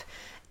 drop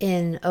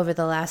in over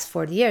the last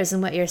 40 years.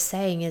 And what you're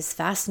saying is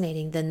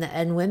fascinating.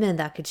 And women,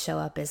 that could show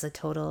up as a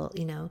total,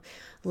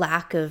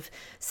 lack of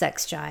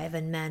sex drive,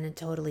 and men a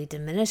totally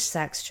diminished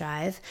sex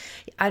drive.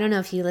 I don't know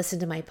if you listened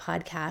to my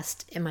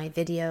podcast, in my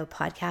video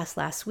podcast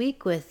last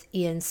week with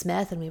Ian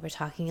Smith, and we were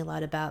talking a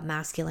lot about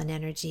masculine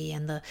energy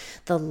and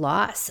the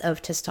loss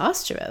of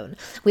testosterone.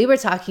 We were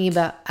talking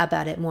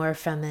about it more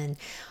from an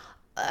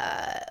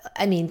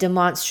I mean,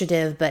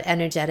 demonstrative but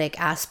energetic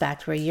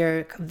aspect where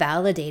you're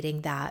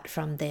validating that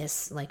from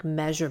this like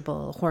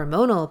measurable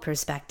hormonal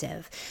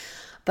perspective.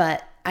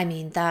 But I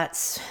mean,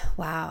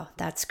 wow,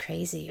 that's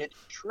crazy. It's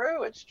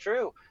true. It's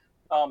true.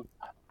 Um,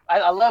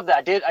 I love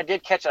that. I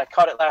did catch it. I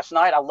caught it last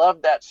night. I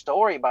love that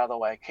story, by the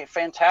way. Okay,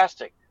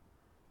 fantastic.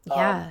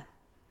 Yeah.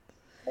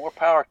 More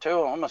power to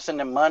them. I'm gonna send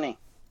them money.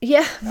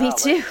 Yeah, me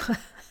too.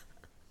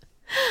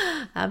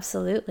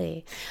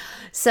 Absolutely.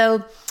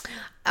 So,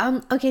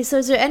 okay, so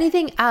is there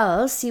anything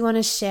else you want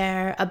to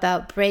share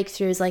about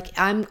breakthroughs? Like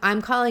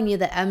I'm calling you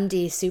the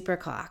MD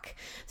Superclock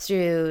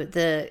through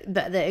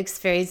the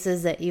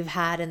experiences that you've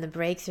had and the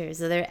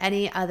breakthroughs. Are there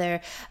any other?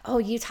 Oh,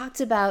 you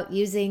talked about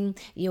using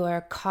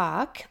your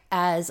cock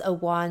as a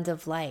wand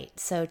of light.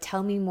 So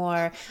tell me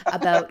more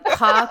about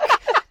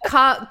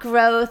cock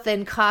growth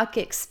and cock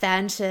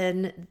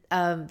expansion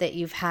that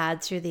you've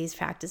had through these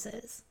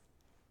practices.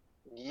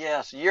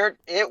 Yes,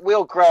 it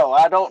will grow.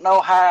 I don't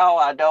know how.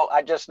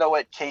 I just know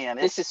it can.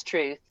 This is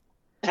truth.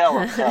 Tell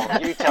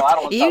them. You tell. I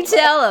don't want to You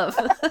tell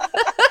them.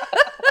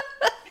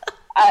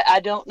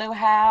 I don't know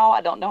how. I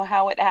don't know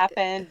how it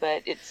happened,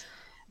 but it's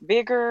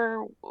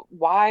bigger,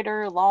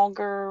 wider,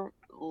 longer,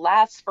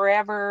 lasts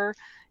forever.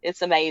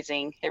 It's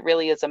amazing. It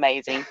really is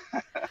amazing.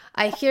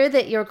 I hear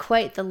that you're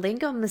quite the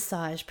lingam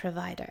massage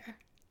provider.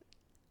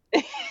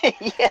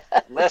 Yeah.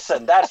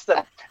 Listen,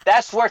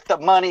 that's worth the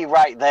money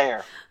right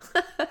there.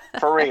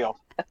 For real.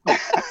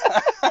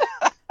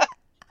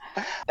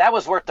 That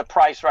was worth the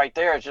price right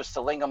there, just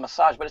the lingam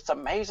massage. But it's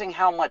amazing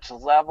how much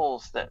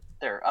levels that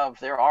there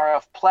are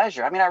of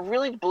pleasure. I mean, I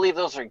really believe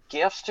those are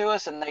gifts to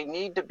us and they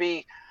need to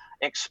be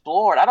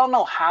explored. I don't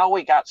know how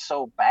we got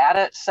so bad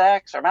at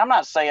sex. I mean, I'm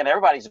not saying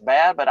everybody's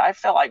bad, but I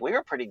felt like we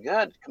were pretty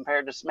good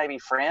compared to maybe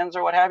friends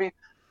or what have you.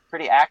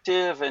 Pretty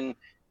active, and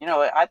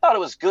I thought it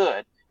was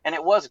good, and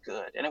it was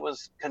good, and it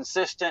was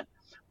consistent.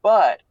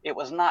 But it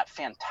was not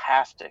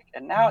fantastic.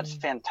 And now it's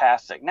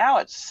fantastic. Now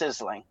it's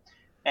sizzling.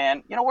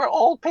 And, we're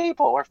old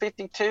people. We're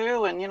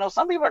 52. And,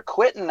 some people are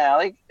quitting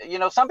now.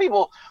 Some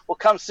people will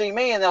come see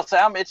me and they'll say,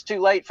 it's too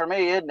late for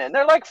me, isn't it? And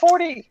they're like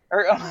 40.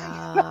 Or,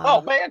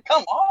 no, man,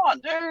 come on,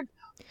 dude.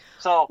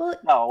 So,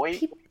 no,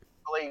 we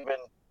believe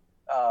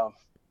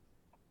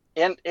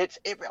in it's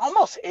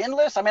almost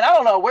endless. I mean, I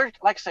don't know. We're,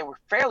 like I say, we're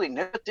fairly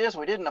new at this.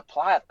 We didn't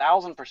apply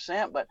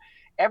 1,000%. But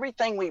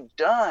everything we've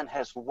done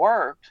has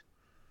worked.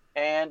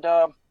 And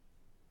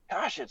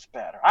gosh, it's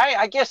better.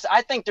 I guess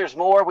I think there's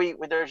more.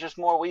 There's just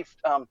more we've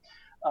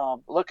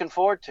looking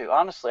forward to.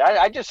 Honestly,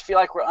 I just feel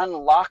like we're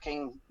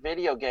unlocking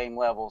video game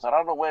levels. I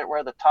don't know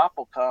where the top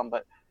will come,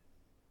 but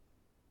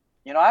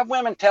I have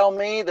women tell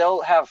me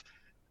they'll have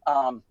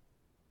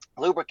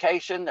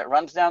lubrication that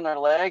runs down their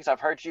legs.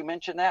 I've heard you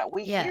mention that.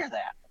 We hear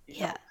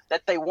that.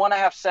 That they want to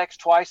have sex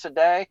twice a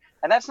day.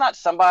 And that's not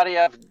somebody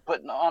I've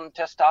put on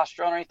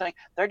testosterone or anything.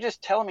 They're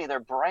just telling me their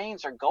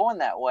brains are going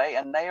that way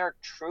and they are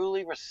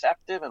truly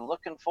receptive and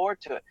looking forward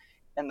to it.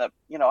 And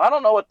I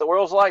don't know what the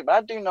world's like, but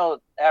I do know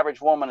that the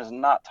average woman is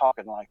not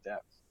talking like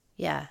that.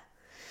 Yeah.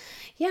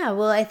 Yeah.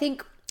 Well, I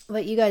think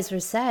what you guys were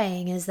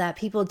saying is that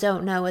people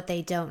don't know what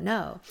they don't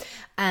know.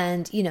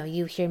 And,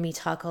 you hear me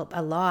talk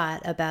a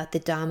lot about the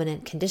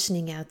dominant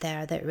conditioning out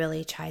there that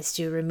really tries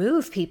to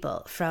remove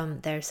people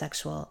from their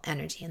sexual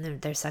energy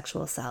and their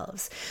sexual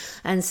selves.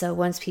 And so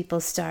once people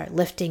start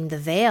lifting the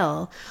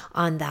veil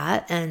on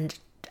that and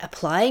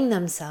applying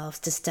themselves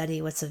to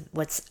study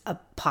what's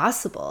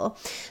possible,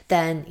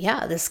 then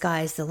the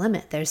sky's the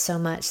limit. There's so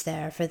much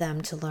there for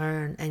them to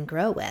learn and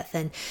grow with.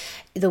 And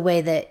the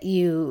way that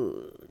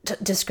you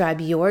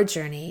describe your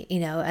journey,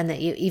 and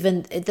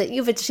that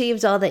you've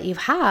achieved all that you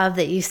have,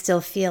 that you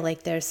still feel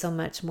like there's so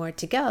much more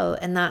to go.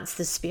 And that's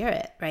the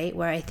spirit, right?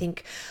 Where I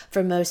think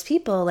for most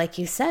people, like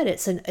you said,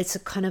 it's a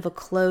kind of a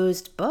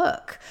closed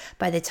book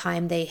by the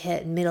time they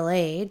hit middle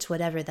age,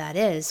 whatever that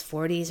is,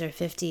 40s or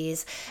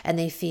 50s, and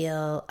they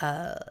feel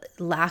a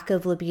lack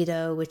of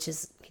libido, which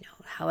is,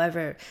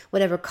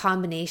 whatever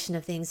combination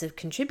of things have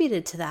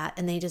contributed to that.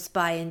 And they just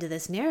buy into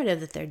this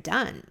narrative that they're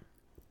done.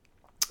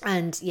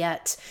 And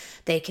yet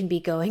they can be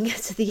going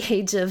to the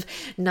age of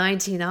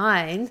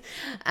 99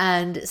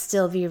 and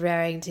still be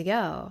raring to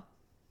go.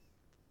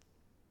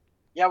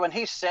 Yeah, when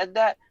he said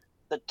that,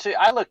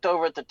 I looked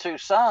over at the two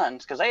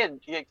sons because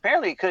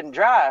apparently he couldn't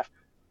drive.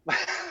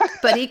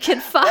 But he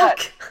could fuck.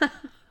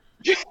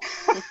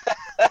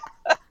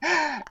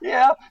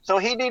 Yeah, so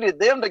he needed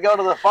them to go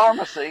to the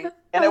pharmacy,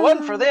 and it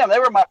wasn't for them. They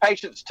were my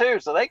patients too,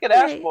 so they could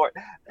ask for it.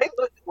 They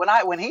looked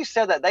when he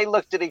said that, they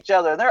looked at each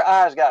other, and their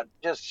eyes got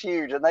just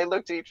huge, and they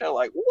looked at each other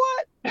like,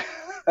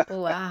 "What?"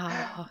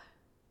 Wow,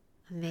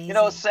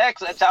 amazing.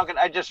 Sex. That's how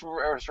I just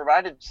was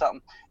reminded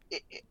something.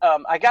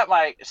 I got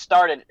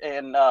started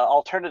in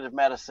alternative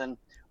medicine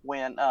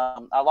when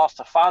I lost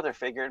a father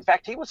figure. In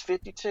fact, he was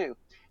 52.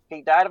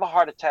 He died of a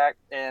heart attack,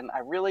 and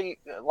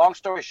long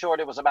story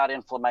short, it was about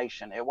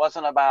inflammation. It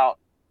wasn't about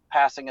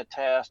passing a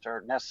test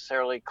or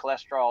necessarily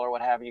cholesterol or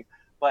what have you,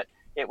 but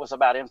it was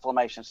about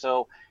inflammation.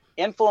 So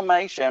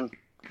inflammation,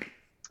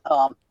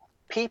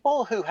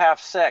 people who have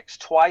sex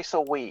twice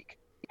a week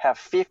have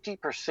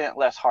 50%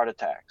 less heart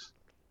attacks.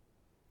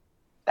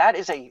 That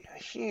is a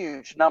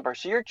huge number.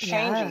 So you're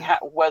changing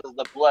whether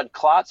the blood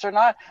clots or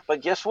not.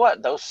 But guess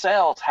what? Those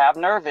cells have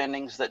nerve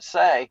endings that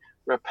say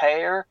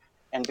repair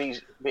and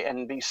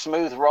be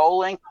smooth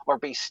rolling, or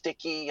be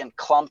sticky and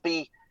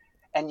clumpy.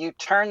 And you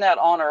turn that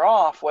on or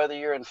off, whether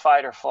you're in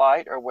fight or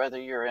flight, or whether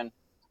you're in,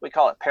 we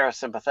call it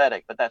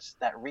parasympathetic, but that's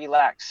that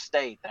relaxed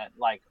state, that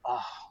like,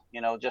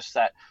 just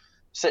that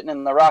sitting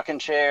in the rocking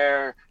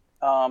chair,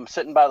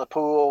 sitting by the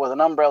pool with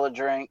an umbrella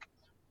drink,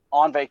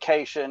 on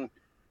vacation.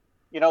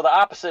 The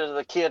opposite of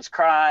the kids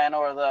crying,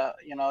 or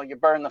you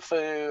burn the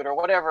food or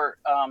whatever,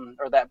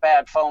 or that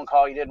bad phone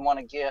call you didn't want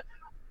to get.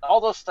 All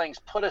those things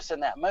put us in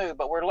that mood,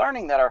 but we're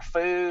learning that our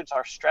foods,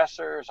 our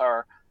stressors,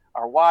 our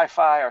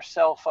Wi-Fi, our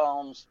cell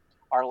phones,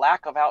 our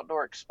lack of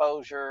outdoor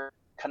exposure,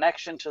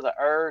 connection to the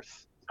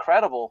earth,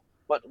 incredible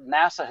what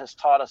NASA has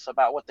taught us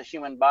about what the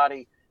human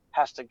body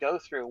has to go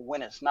through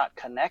when it's not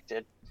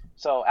connected.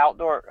 So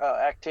outdoor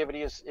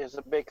activity is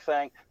a big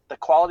thing. The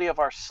quality of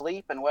our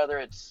sleep, and whether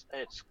it's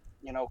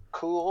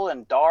cool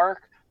and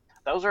dark,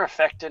 those are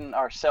affecting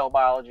our cell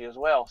biology as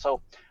well.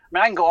 So,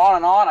 I can go on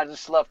and on. I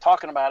just love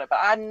talking about it, but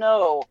I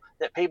know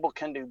that people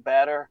can do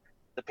better.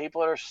 The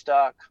people that are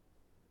stuck,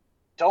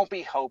 don't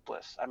be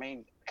hopeless.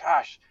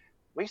 Gosh,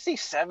 we see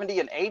 70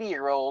 and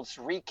 80-year-olds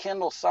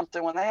rekindle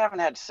something when they haven't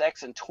had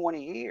sex in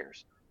 20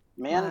 years.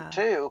 Men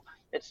too.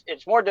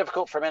 It's more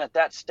difficult for men at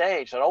that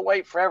stage. So don't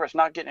wait forever. It's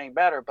not getting any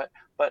better. But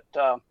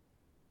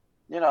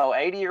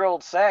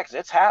 80-year-old sex,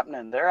 it's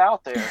happening. They're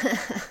out there.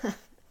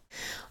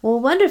 Well,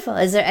 wonderful.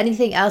 Is there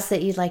anything else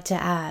that you'd like to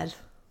add?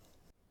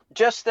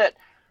 Just that,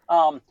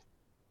 I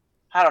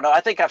don't know.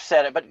 I think I've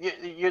said it, but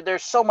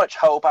there's so much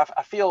hope.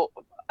 I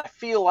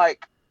feel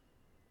like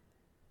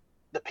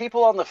the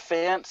people on the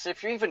fence,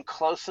 if you're even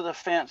close to the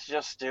fence,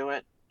 just do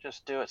it.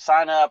 Just do it.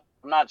 Sign up.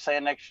 I'm not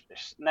saying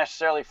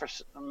necessarily for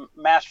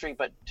mastery,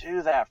 but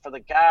do that for the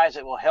guys.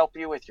 It will help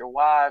you with your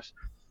wives.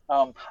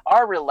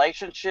 Our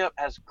relationship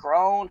has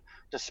grown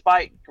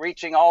despite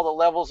reaching all the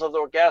levels of the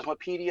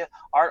Orgasmopedia.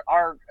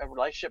 Our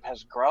relationship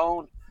has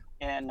grown,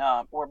 and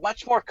we're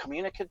much more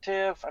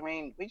communicative.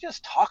 We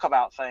just talk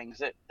about things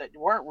that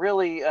weren't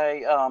really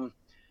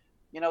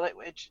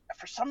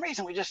for some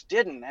reason we just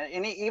didn't.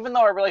 And even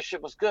though our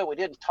relationship was good, we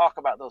didn't talk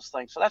about those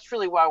things. So that's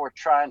really why we're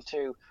trying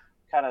to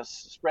kind of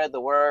spread the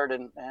word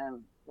and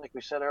like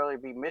we said earlier,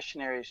 be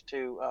missionaries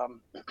to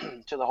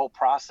to the whole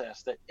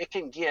process, that it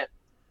can get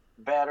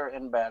better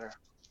and better.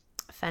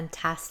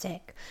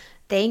 Fantastic.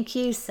 Thank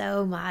you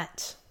so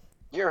much.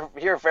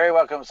 You're very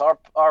welcome. It's our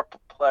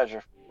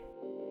pleasure.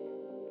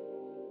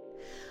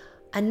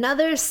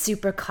 Another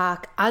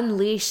supercock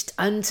unleashed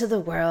unto the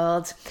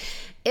world.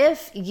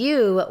 If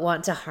you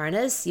want to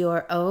harness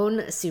your own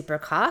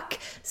supercock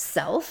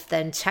self,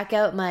 then check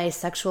out my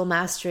Sexual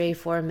Mastery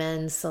for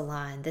Men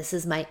salon. This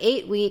is my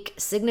 8-week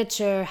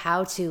signature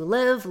how to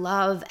live,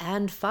 love,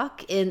 and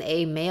fuck in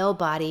a male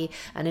body,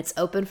 and it's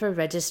open for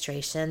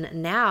registration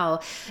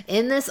now.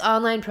 In this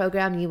online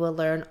program, you will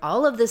learn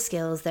all of the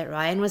skills that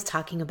Ryan was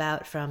talking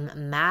about, from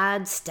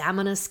mad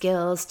stamina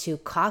skills to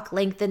cock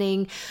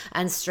lengthening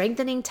and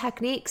strengthening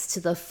techniques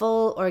to the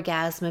full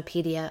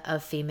Orgasmopedia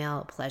of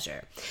female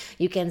pleasure.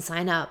 You can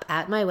sign up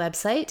at my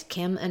website,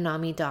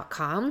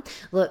 kimanami.com.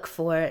 Look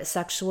for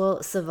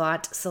Sexual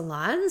Savant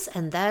Salons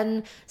and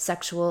then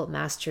Sexual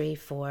Mastery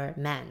for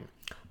Men.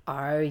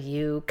 Are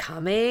you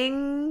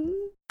coming?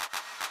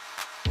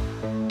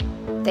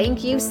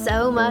 Thank you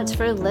so much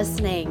for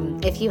listening.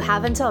 If you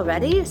haven't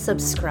already,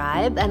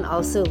 subscribe and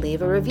also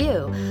leave a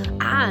review.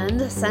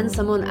 And send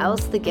someone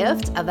else the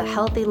gift of a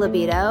healthy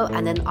libido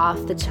and an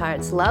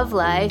off-the-charts love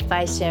life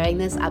by sharing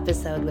this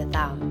episode with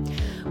them.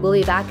 We'll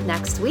be back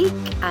next week,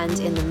 and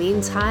in the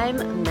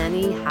meantime,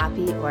 many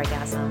happy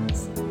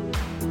orgasms.